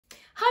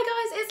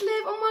it's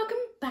Liv and welcome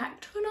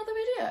back to another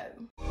video.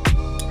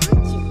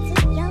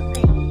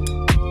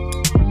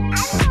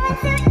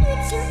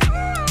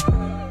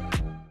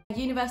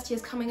 University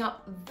is coming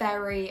up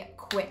very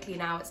quickly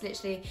now. It's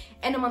literally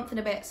in a month and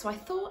a bit, so I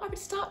thought I would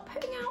start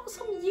putting out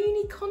some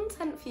uni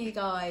content for you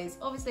guys.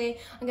 Obviously,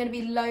 I'm going to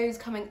be loads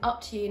coming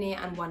up to uni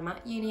and when I'm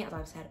at uni, as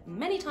I've said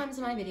many times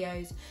in my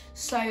videos.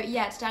 So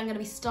yeah, today I'm going to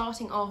be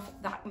starting off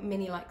that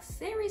mini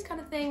series kind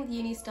of thing with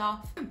uni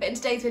stuff. But in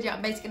today's video,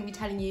 I'm basically going to be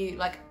telling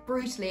you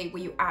brutally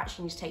what you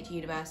actually need to take to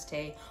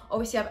university.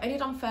 Obviously, I've only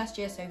done first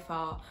year so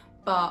far,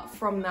 but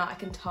from that I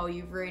can tell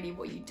you really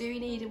what you do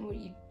need and what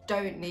you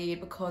don't need,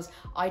 because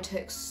I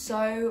took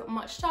so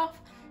much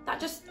stuff that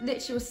just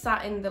literally was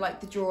sat in the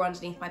drawer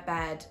underneath my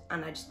bed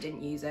and I just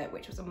didn't use it,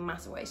 which was a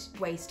massive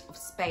waste of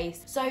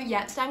space. So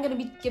yeah, today I'm going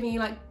to be giving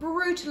you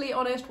brutally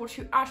honest what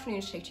you actually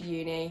need to take to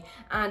uni.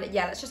 And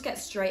yeah, let's just get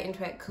straight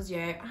into it because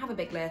I have a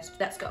big list.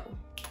 Let's go.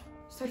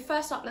 So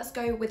first up, let's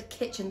go with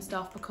kitchen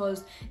stuff,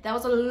 because there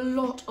was a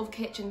lot of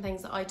kitchen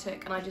things that I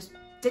took and I just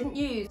didn't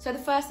use. So the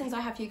first things I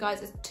have for you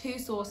guys is 2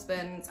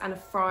 saucepans and a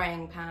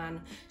frying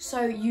pan.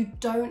 So you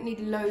don't need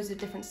loads of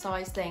different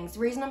size things. The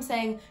reason I'm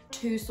saying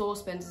 2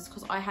 saucepans is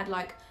because I had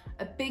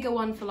a bigger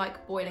one for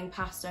boiling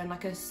pasta and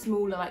a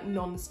smaller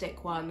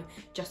non-stick one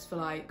just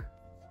for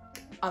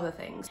other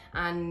things,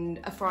 and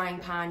a frying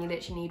pan you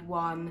literally need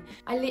 1.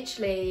 I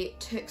literally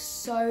took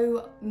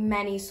so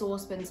many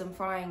saucepans and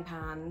frying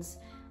pans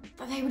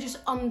but they were just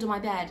under my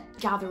bed,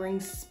 gathering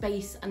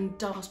space and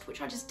dust,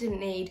 which I just didn't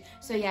need.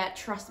 So yeah,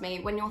 trust me,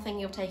 when you're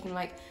thinking of taking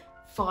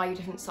 5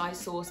 different size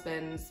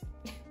saucepans,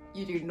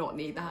 you do not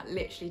need that.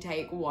 Literally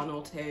take 1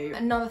 or 2.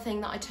 Another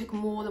thing that I took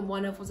more than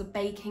 1 of was a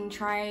baking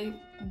tray.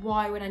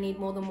 Why would I need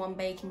more than 1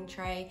 baking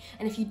tray?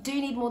 And if you do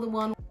need more than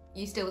 1,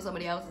 you steal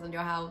somebody else's in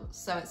your house,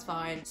 so it's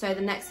fine. So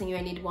the next thing you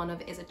only need 1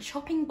 of is a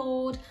chopping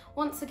board.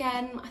 Once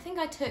again, I think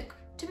I took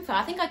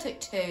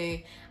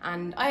 2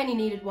 and I only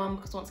needed 1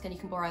 because once again you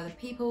can borrow other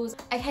people's.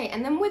 Okay,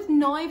 and then with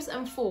knives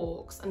and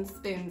forks and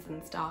spoons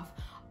and stuff,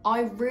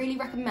 I really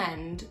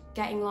recommend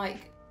getting a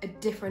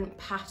different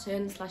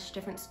pattern /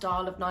 different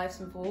style of knives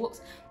and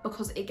forks,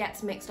 because it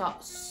gets mixed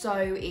up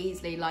so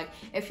easily.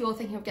 If you're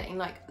thinking of getting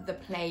the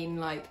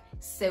plain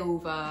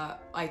silver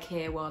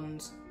IKEA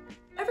ones,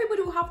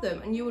 everybody will have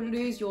them and you will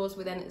lose yours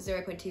within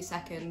 0.2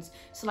 seconds.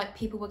 So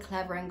people were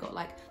clever and got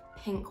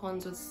pink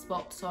ones with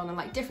spots on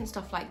and different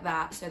stuff like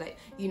that, so that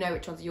you know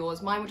which one's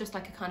yours. Mine were just a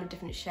kind of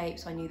different shape,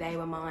 so I knew they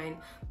were mine.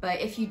 But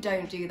if you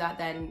don't do that,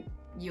 then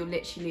you'll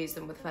literally lose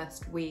them with the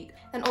first week.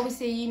 Then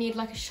obviously you need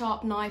a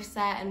sharp knife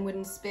set and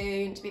wooden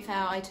spoon. To be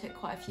fair, I took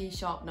quite a few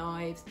sharp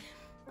knives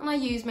and I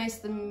used most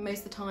of them most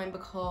of the time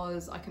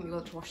because I couldn't be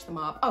bothered to wash them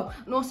up. Oh,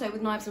 and also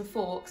with knives and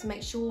forks,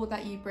 make sure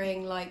that you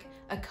bring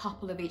a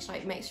couple of each.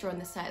 Make sure in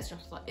the set it's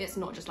just it's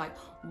not just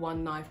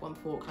 1 knife, 1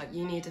 fork.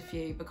 You need a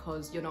few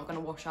because you're not going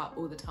to wash up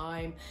all the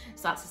time.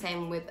 So that's the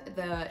same with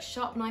the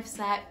sharp knife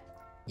set.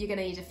 You're going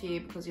to need a few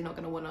because you're not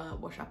going to want to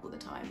wash up all the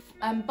time.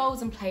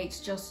 Bowls and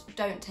plates, just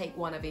don't take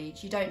 1 of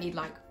each. You don't need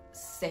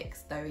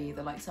 6 though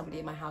either. Somebody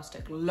in my house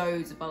took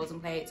loads of bowls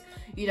and plates.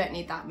 You don't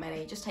need that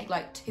many. Just take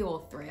 2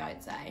 or 3,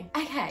 I'd say.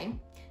 Okay,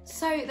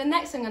 so the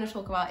next thing I'm going to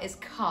talk about is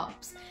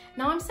cups.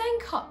 Now I'm saying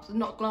cups,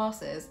 not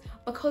glasses,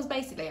 because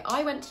basically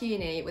I went to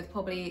uni with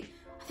probably,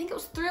 I think it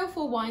was 3 or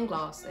 4 wine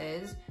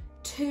glasses,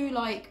 2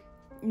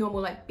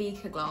 normal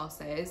beaker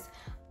glasses,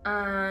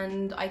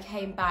 and I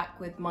came back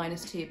with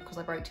 -2 because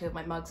I broke 2 of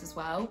my mugs as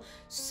well.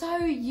 So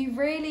you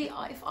really,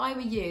 if I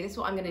were you, this is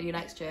what I'm going to do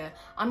next year.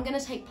 I'm going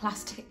to take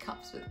plastic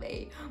cups with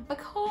me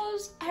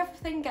because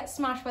everything gets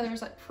smashed, whether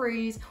it's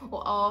pre's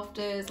or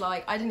afters.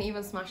 I didn't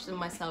even smash them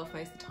myself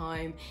most of the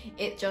time.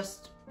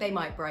 They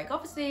might break.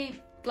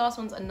 Obviously glass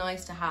ones are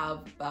nice to have,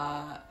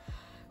 but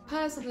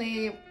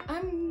personally,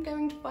 I'm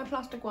going to buy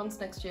plastic ones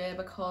next year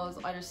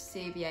because I just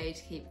see the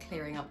age keep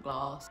clearing up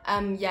glass.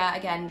 Yeah,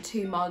 again,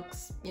 2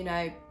 mugs,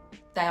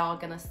 they are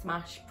gonna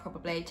smash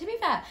probably. To be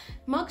fair,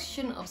 mugs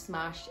shouldn't have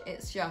smashed,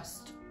 it's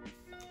just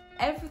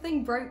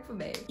everything broke for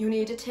me. You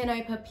need a tin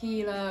opener,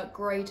 peeler,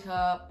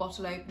 grater,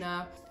 bottle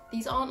opener.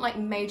 These aren't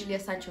majorly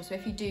essential, so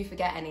if you do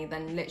forget any,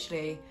 then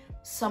literally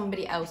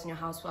somebody else in your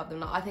house will have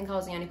them. I think I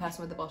was the only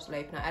person with the bottle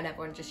opener and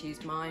everyone just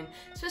used mine.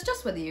 So it's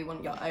just whether you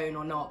want your own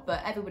or not,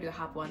 but everybody will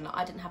have one.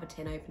 I didn't have a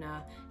tin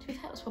opener. To be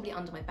fair, it was probably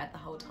under my bed the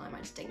whole time. I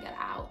just didn't get it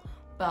out.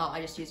 But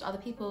I just used other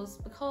people's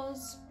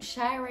because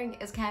sharing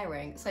is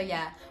caring. So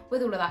yeah,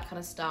 with all of that kind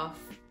of stuff,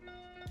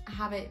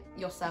 have it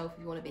yourself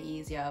if you want a bit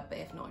easier, but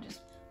if not, just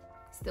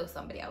still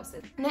somebody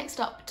else's. Next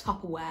up,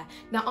 Tupperware.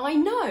 Now I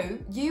know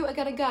you are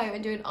gonna go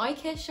and do an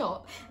IKEA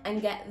shop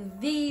and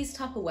get these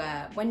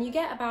Tupperware. When you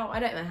get about, I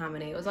don't know how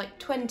many, it was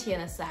 20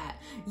 in a set.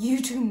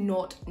 You do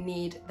not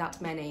need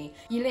that many.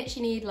 You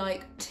literally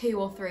need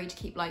 2 or 3 to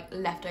keep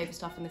leftover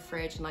stuff in the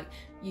fridge and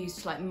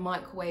use to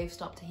microwave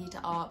stuff to heat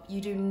it up. You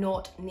do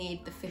not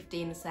need the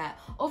 15 set.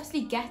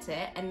 Obviously get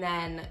it and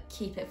then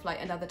keep it for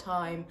another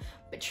time,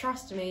 but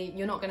trust me,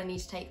 you're not gonna need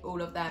to take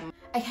all of them.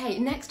 Okay,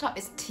 next up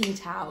is tea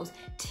towels.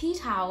 Tea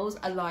towels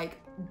are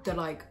the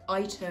like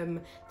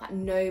item that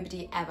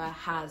nobody ever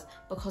has,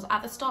 because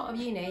at the start of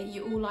uni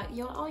you're like,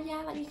 oh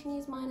yeah, like you can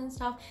use mine and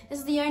stuff. This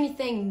is the only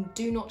thing,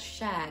 do not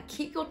share.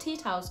 Keep your tea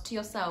towels to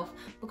yourself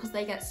because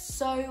they get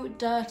so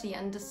dirty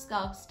and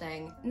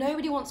disgusting.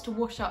 Nobody wants to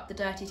wash up the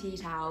dirty tea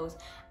towels,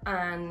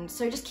 and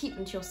so just keep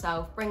them to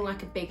yourself. Bring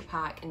like a big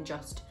pack and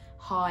just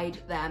hide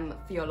them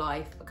for your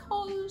life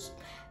because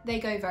they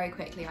go very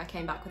quickly. I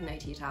came back with no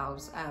tea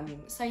towels,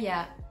 so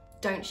yeah,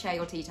 don't share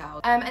your tea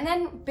towels. And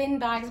then bin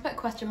bags, I put a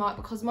question mark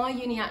because my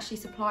uni actually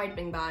supplied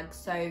bin bags,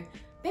 so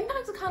bin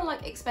bags are kind of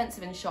like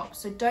expensive in shops,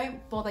 so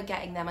don't bother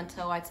getting them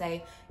until I'd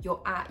say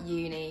you're at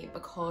uni,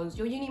 because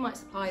your uni might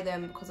supply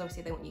them because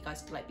obviously they want you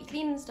guys to like be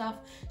clean and stuff.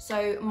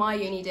 So my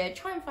uni did.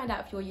 Try and find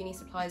out if your uni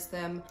supplies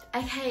them.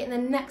 Okay, and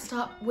then next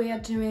up we are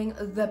doing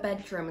the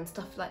bedroom and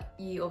stuff like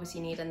you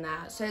obviously need in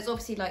there. So it's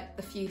obviously like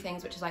the few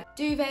things, which is like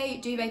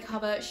duvet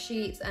cover,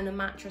 sheets, and a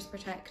mattress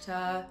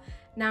protector.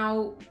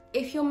 Now,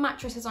 if your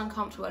mattress is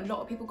uncomfortable, a lot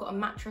of people got a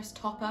mattress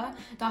topper.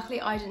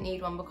 Luckily, I didn't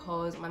need one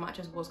because my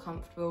mattress was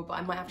comfortable, but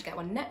I might have to get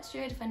one next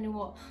year depending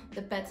what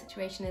the bed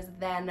situation is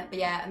then. But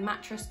yeah, a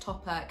mattress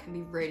topper can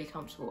be really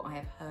comfortable, I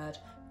have heard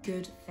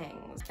good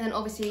things. And then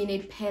obviously you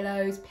need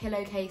pillows,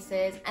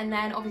 pillowcases, and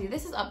then obviously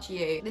this is up to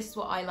you. This is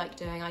what I like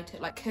doing. I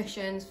took like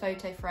cushions,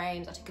 photo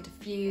frames, I took a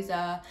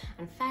diffuser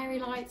and fairy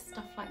lights,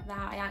 stuff like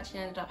that. I actually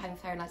ended up having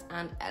fairy lights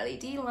and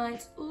LED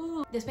lights.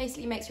 Ooh. This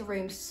basically makes your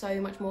room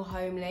so much more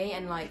homely,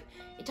 and like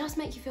it does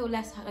make you feel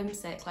less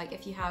homesick. Like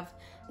if you have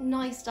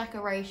nice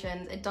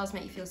decorations, it does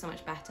make you feel so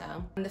much better.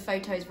 And the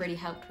photos really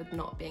helped with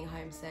not being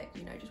homesick,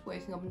 you know, just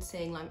waking up and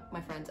seeing like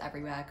my friends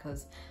everywhere,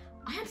 because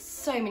I had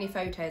so many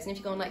photos, and if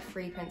you go on like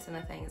free prints and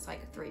a thing, it's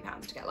like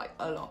 £3 to get like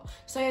a lot.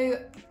 So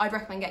I'd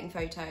recommend getting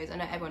photos. I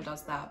know everyone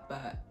does that,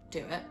 but do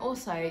it.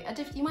 Also,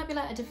 you might be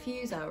like, a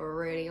diffuser,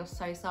 really, you're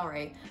so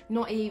sorry.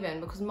 Not even,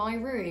 because my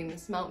room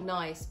smelled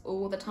nice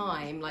all the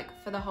time, like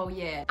for the whole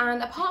year.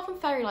 And apart from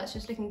fairy lights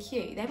just looking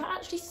cute, they were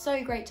actually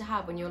so great to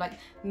have when you're like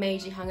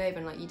majorly hungover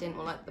and like you didn't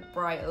want like the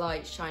bright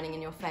lights shining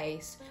in your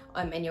face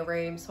in your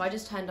room. So I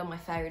just turned on my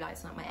fairy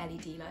lights and like my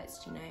LED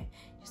lights, you know,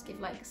 just give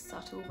like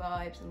subtle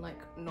vibes and like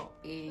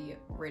not be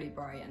really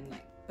bright and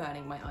like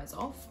burning my eyes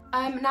off.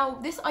 Now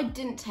this I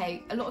didn't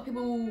take. A lot of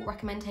people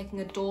recommend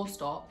taking a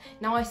doorstop.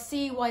 Now I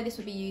see why this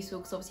would be useful,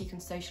 because obviously you can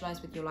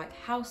socialise with your like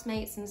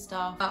housemates and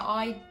stuff, but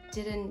I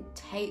didn't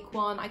take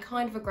one. I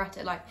kind of regret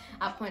it. Like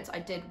at points I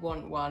did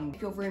want one.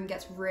 If your room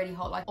gets really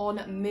hot, like on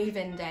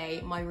move-in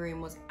day my room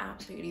was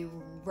absolutely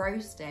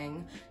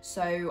roasting,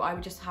 so I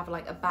would just have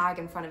like a bag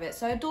in front of it.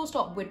 So a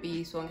doorstop would be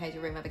useful in case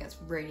your room ever gets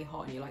really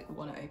hot and you like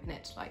want to open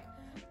it to like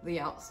the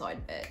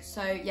outside bit.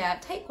 So yeah,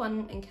 take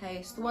one in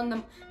case.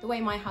 The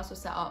way my house was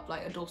set up,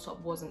 like a doorstop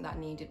wasn't that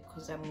needed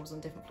because everyone was on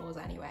different floors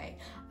anyway.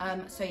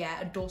 So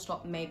yeah, a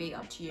doorstop may be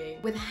up to you.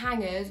 With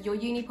hangers, your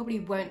uni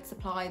probably won't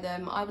supply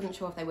them. I wasn't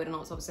sure if they would or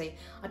not, so obviously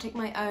I took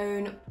my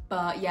own,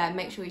 but yeah,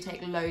 make sure you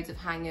take loads of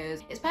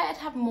hangers. It's better to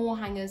have more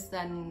hangers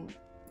than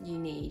you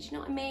need, you know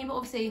what I mean? But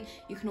obviously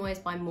you can always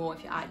buy more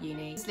if you're at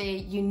uni. Obviously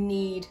you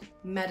need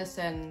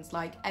medicines.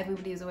 Like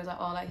everybody is always like,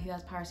 oh, like who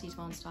has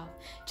paracetamol and stuff.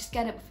 Just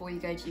get it before you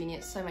go to uni.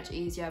 It's so much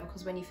easier,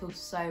 because when you feel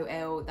so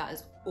ill, that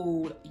is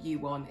all you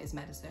want is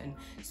medicine.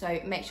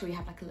 So make sure you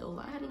have like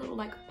I had a little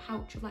like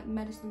pouch of like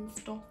medicine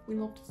stuff. We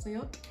love to see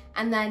it.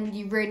 And then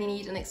you really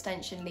need an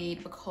extension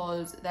lead,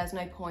 because there's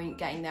no point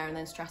getting there and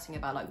then stressing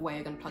about like where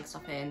you're gonna plug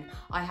stuff in.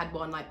 I had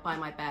one like by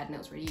my bed and it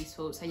was really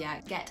useful. So yeah,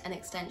 get an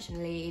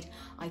extension lead.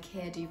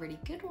 IKEA do really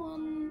good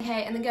ones.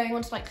 Okay, and then going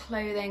on to like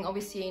clothing,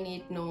 obviously you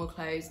need normal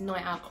clothes,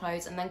 night out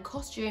clothes, and then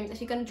costumes. If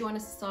you're gonna join a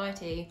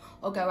society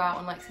or go out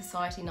on like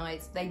society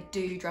nights, they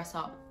do dress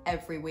up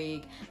every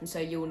week, and so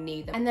you'll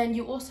need them. And then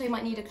you also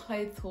might need a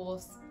clothes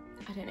horse.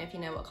 I don't know if you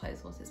know what a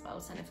clothes horse is, but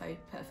I'll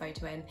put a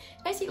photo in.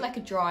 It's basically like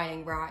a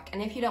drying rack,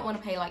 and if you don't want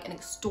to pay like an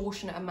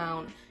extortionate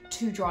amount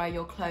to dry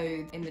your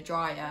clothes in the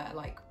dryer,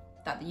 like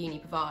that the uni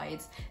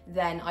provides,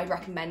 then I'd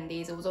recommend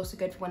these. It was also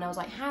good for when I was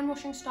like hand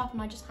washing stuff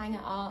and I just hang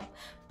it up.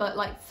 But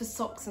like for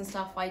socks and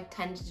stuff, I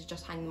tended to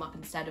just hang them up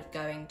instead of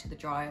going to the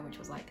dryer, which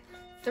was like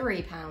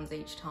 £3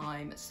 each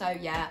time. So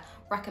yeah,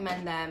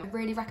 recommend them. I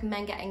really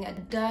recommend getting a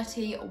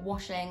dirty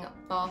washing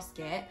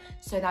basket,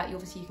 so that you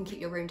can keep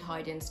your room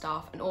tidy and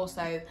stuff, and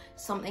also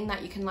something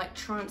that you can like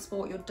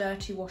transport your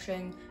dirty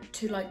washing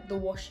to like the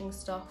washing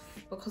stuff,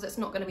 because it's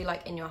not going to be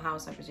like in your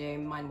house, I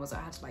presume. Mine was,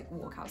 I had to like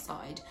walk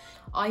outside.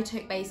 I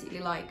took basically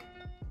like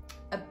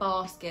a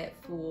basket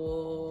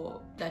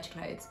for dirty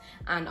clothes,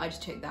 and I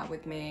just took that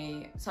with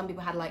me. Some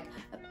people had like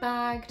a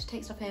bag to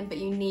take stuff in, but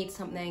you need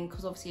something,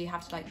 because obviously you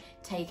have to like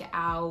take it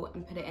out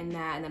and put it in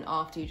there, and then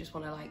after you just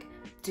want to like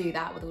do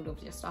that with all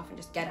of your stuff and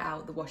just get it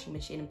out the washing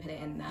machine and put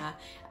it in there.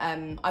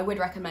 I would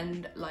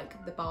recommend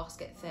like the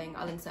basket thing.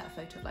 I'll insert a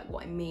photo of like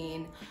what I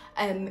mean,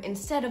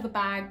 instead of a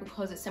bag,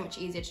 because it's so much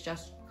easier to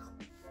just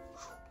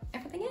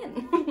everything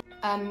in.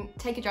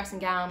 Take a dressing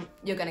gown,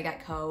 you're gonna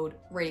get cold,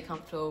 really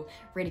comfortable,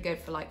 really good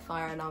for like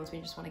fire alarms when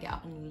you just want to get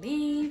up and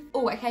leave.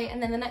 Oh, okay,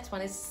 and then the next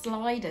one is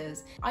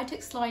sliders. I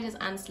took sliders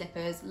and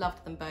slippers,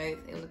 loved them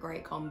both, it was a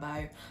great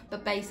combo.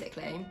 But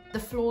basically, the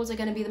floors are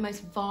gonna be the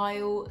most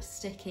vile,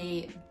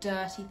 sticky,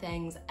 dirty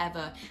things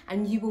ever,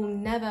 and you will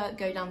never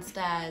go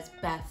downstairs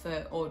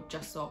barefoot or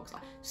just socks.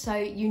 So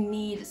you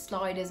need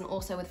sliders, and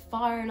also with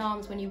fire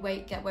alarms, when you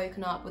get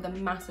woken up with a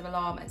massive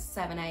alarm at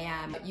 7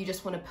 AM, you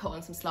just want to put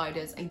on some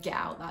sliders and get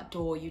out that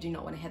door. You do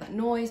not want to hear that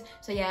noise.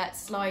 So yeah,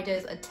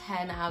 sliders are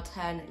 10 out of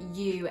 10.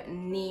 You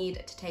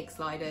need to take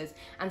sliders,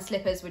 and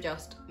slippers were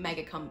just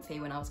mega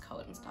comfy when I was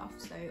cold and stuff,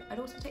 so I'd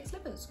also take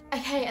slippers.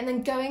 Okay, and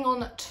then going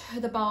on to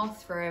the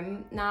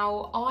bathroom.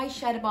 Now, I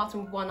shared a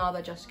bathroom with one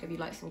other, just to give you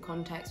like some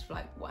context for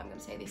like why I'm going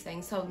to say these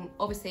things. So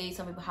obviously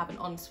some people have an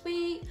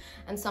ensuite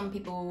and some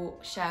people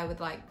share with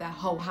like their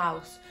whole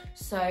house.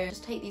 So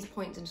just take these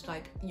points into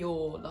like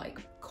your like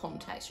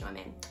context, you know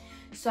what I mean?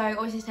 So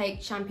obviously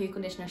take shampoo,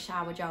 conditioner,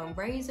 shower gel and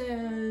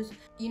razors.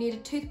 You need a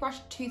toothbrush,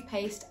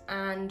 toothpaste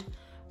and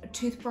a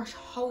toothbrush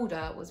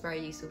holder was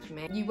very useful for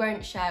me. You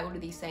won't share all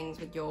of these things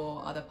with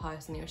your other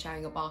person you're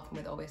sharing your bathroom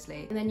with,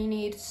 obviously. And then you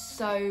need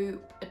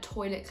soap, a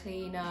toilet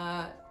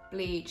cleaner,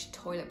 bleach,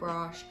 toilet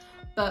brush.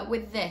 But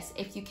with this,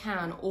 if you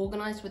can,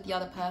 organise with the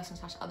other person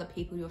 / other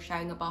people you're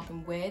sharing a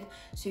bathroom with,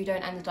 so you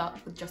don't end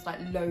up with just like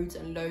loads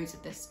and loads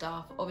of this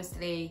stuff.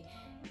 Obviously,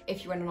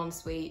 if you're in an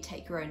ensuite,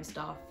 take your own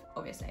stuff,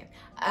 obviously.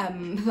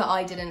 But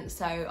I didn't,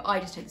 so I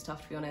just took the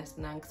stuff, to be honest,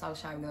 and then because I was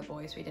sharing with the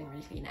boys, we didn't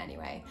really clean it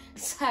anyway.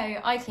 So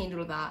I cleaned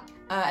all of that.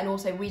 And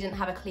also we didn't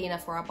have a cleaner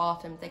for our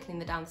bathroom. They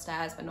cleaned the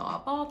downstairs, but not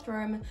our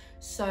bathroom.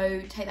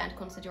 So take that into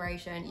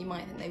consideration. You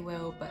might think they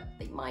will, but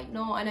they might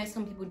not. I know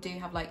some people do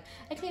have like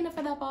a cleaner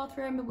for their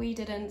bathroom, but we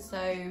didn't,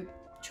 so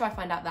try to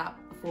find out that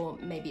before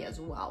maybe as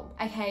well.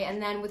 Okay,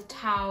 and then with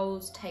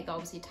towels, take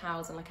obviously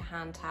towels and like a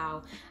hand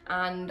towel.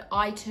 And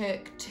I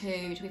took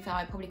 2, to be fair,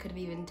 I probably could have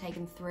even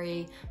taken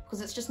 3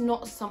 because it's just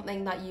not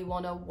something that you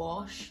want to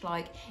wash.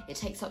 Like it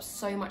takes up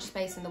so much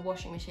space in the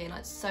washing machine.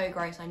 Like, it's so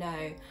gross, I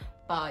know,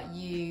 but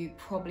you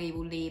probably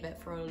will leave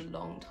it for a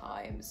long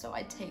time. So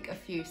I'd take a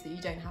few so that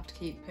you don't have to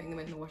keep putting them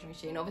in the washing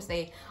machine.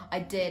 Obviously I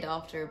did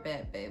after a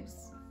bit, but it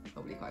was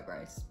probably quite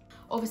gross.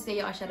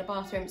 Obviously I shared a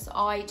bathroom, so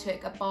I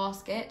took a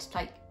basket to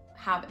like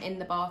have in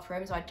the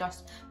bathroom. So I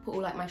just put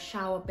all like my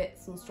shower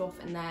bits and stuff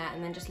in there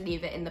and then just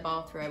leave it in the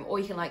bathroom. Or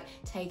you can like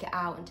take it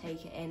out and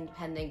take it in,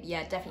 depending.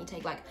 Yeah, definitely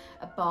take like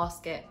a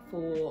basket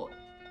for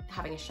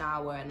having a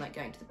shower and like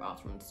going to the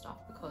bathroom and stuff,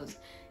 because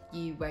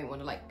you won't want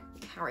to like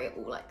carry it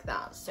all like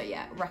that. So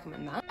yeah,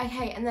 recommend that.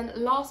 Okay, and then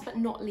last but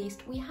not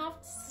least, we have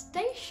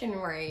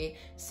stationery.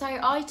 So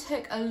I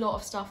took a lot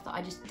of stuff that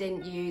I just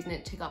didn't use and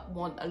it took up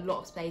a lot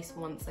of space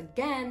once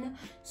again.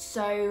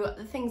 So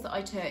the things that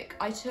I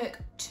took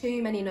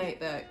too many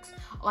notebooks.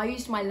 I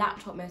used my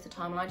laptop most of the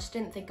time and I just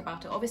didn't think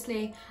about it.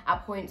 Obviously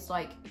at points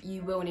like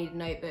you will need a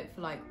notebook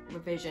for like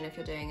revision if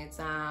you're doing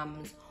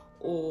exams,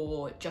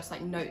 or just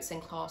like notes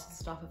in class and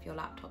stuff if your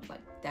laptop's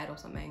like dead or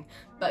something.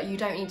 But you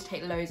don't need to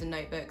take loads of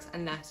notebooks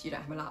unless you don't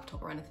have a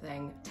laptop or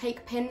anything.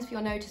 Take pins for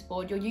your notice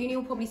board. Your uni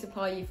will probably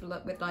supply you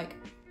with like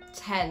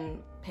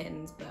 10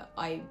 pins, but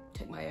I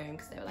took my own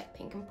because they were like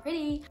pink and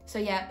pretty. So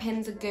yeah,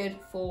 pins are good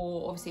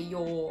for obviously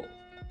your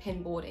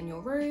pin board in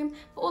your room,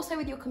 but also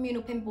with your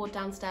communal pin board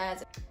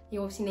downstairs.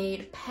 You obviously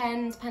need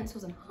pens,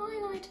 pencils and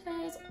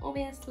highlighters,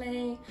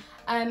 obviously.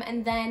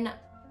 And then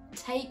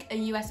take a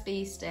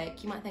USB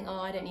stick. You might think, oh,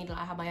 I don't need to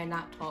like, have my own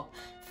laptop.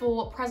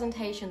 For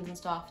presentations and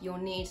stuff, you'll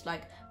need to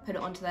like put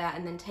it onto there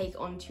and then take it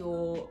onto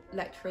your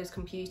lecturer's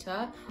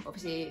computer.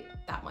 Obviously,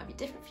 that might be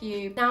different for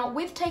you. Now,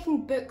 with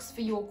taking books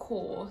for your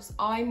course,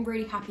 I'm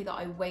really happy that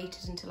I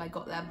waited until I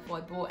got there before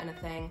I bought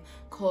anything,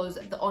 because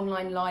the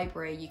online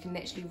library, you can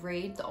literally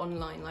read the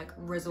online like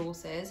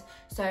resources.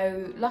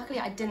 So luckily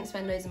I didn't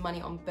spend loads of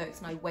money on books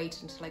and I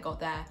waited until I got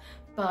there.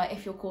 But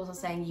if your course is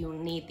saying you'll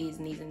need these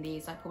and these and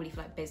these, like probably for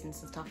like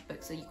business and stuff,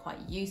 books are quite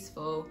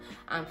useful.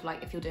 And for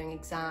like if you're doing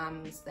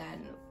exams,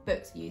 then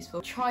books are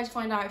useful. Try to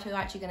find out if you're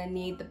actually going to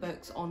need the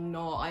books or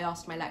not. I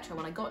asked my lecturer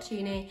when I got to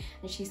uni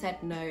and she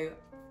said no,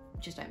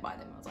 just don't buy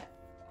them. I was like,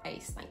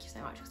 ace, thank you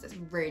so much, because it's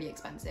really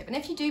expensive. And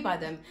if you do buy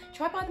them,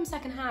 try buy them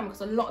secondhand,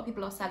 because a lot of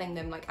people are selling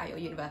them like at your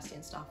university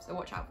and stuff, so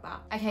watch out for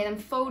that. Okay, then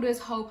folders,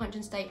 hole punch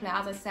and stapler.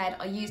 As I said,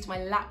 I used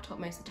my laptop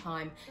most of the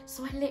time,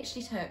 so I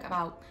literally took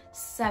about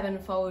 7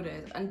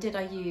 folders. And did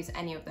I use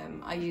any of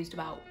them? I used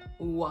about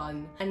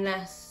 1.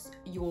 Unless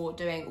you're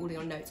doing all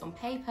your notes on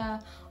paper,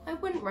 I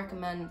wouldn't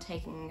recommend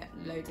taking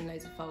loads and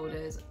loads of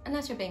folders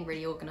unless you're being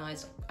really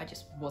organised. I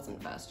just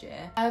wasn't first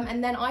year.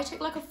 And then I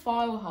took like a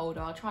file holder.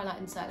 I'll try that,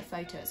 insert a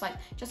photo. It's like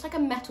just like a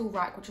metal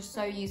rack, which was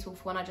so useful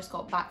for when I just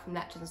got back from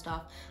lectures and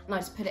stuff, and I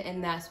just put it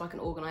in there so I can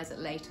organise it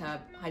later.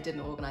 I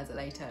didn't organise it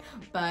later,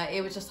 but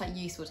it was just like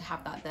useful to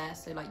have that there,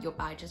 so like your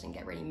bag doesn't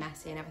get really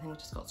messy and everything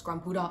just got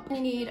scrumpled up. You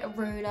need a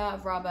ruler,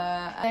 a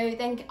rubber. So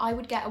then I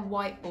would get a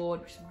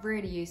whiteboard, which is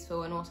really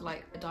useful, and also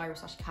like a diary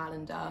 /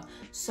 calendar.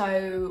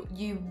 So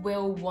you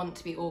will want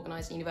to be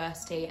organised at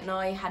university, and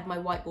I had my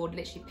whiteboard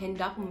literally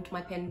pinned up onto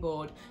my pin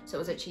board, so it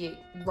was actually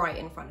right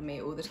in front of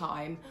me all the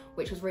time,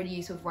 which was really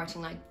useful for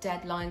writing like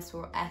deadlines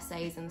for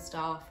essays and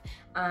stuff,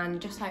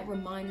 and just like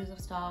reminders of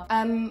stuff.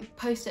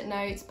 Post-it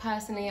notes,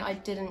 personally I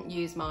didn't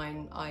use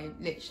mine. I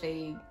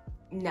literally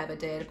never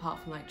did, apart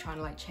from like trying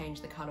to like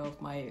change the colour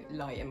of my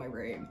light in my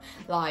room.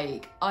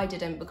 Like, I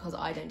didn't, because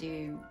I don't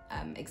do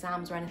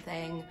exams or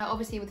anything.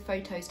 Obviously with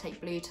photos, take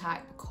blue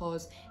tack,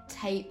 because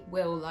tape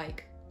will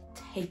like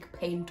take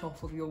paint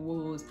off of your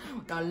walls.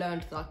 I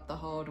learned that the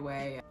hard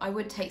way. I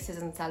would take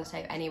scissors and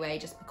sellotape anyway,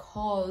 just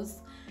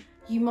because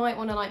you might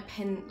want to like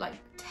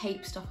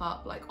tape stuff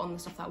up like on the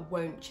stuff that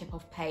won't chip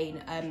off paint.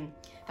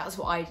 That's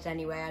what I did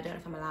anyway. I don't know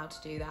if I'm allowed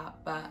to do that,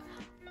 but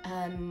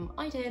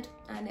I did,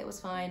 and it was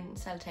fine.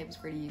 Sellotape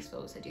was really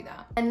useful, so do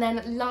that. And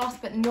then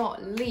last but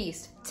not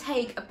least,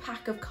 take a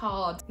pack of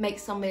cards. Make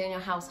somebody in your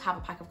house have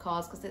a pack of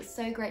cards, because it's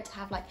so great to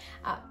have like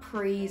at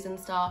pre's and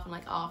stuff, and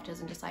like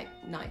afters and just like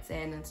nights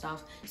in and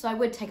stuff. So I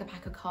would take a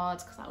pack of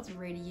cards, because that was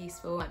really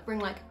useful. Like bring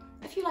like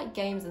a few like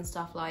games and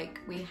stuff. Like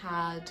we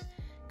had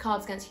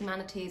Cards Against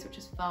Humanities, which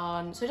was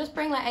fun. So just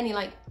bring like any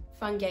like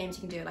fun games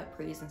you can do at like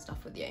pre's and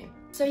stuff with you.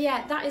 So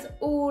yeah, that is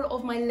all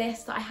of my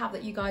list that I have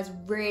that you guys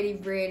really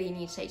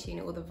need to take to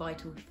uni, all the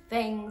vital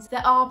things.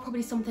 There are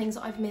probably some things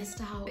that I've missed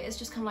out. It's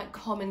just kind of like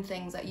common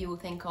things that you will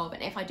think of,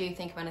 and if I do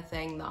think of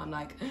anything that I'm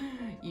like,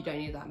 you don't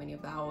need that many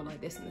of that, or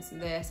like this and this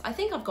and this, I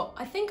think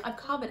I've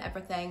covered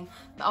everything,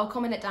 but I'll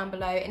comment it down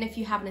below. And if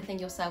you have anything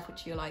yourself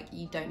which you're like,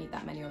 you don't need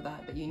that many of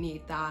that, but you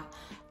need that,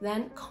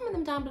 then comment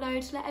them down below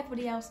to let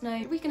everybody else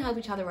know. We can help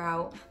each other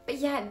out. But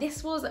yeah,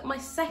 this was my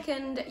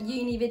second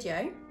uni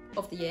video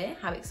of the year.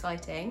 How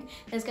exciting.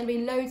 There's going to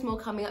be loads more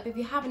coming up. If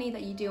you have any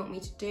that you do want me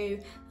to do,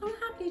 I'll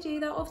happily do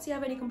that. Obviously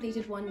I've only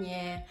completed 1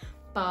 year,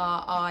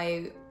 but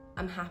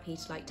I'm happy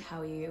to like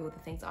tell you all the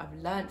things that I've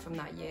learned from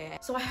that year.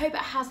 So I hope it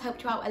has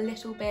helped you out a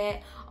little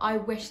bit. I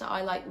wish that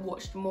I like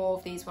watched more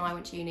of these when I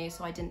went to uni,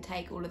 so I didn't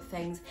take all of the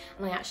things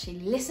and I actually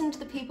listened to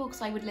the people,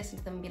 because I would listen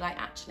to them and be like,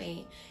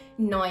 actually,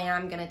 no, I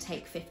am gonna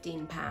take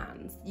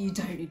 £15. You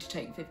don't need to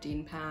take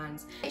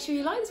 £15. Make sure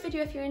you like this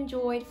video if you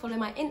enjoyed. Follow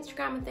my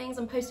Instagram and things.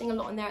 I'm posting a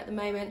lot on there at the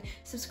moment.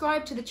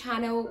 Subscribe to the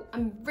channel.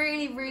 I'm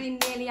really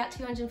nearly at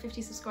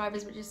 250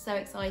 subscribers, which is so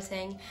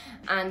exciting.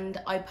 And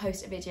I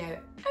post a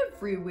video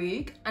every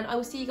week, and I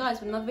will see you guys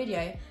with another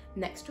video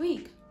next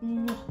week.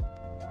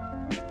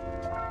 Mwah.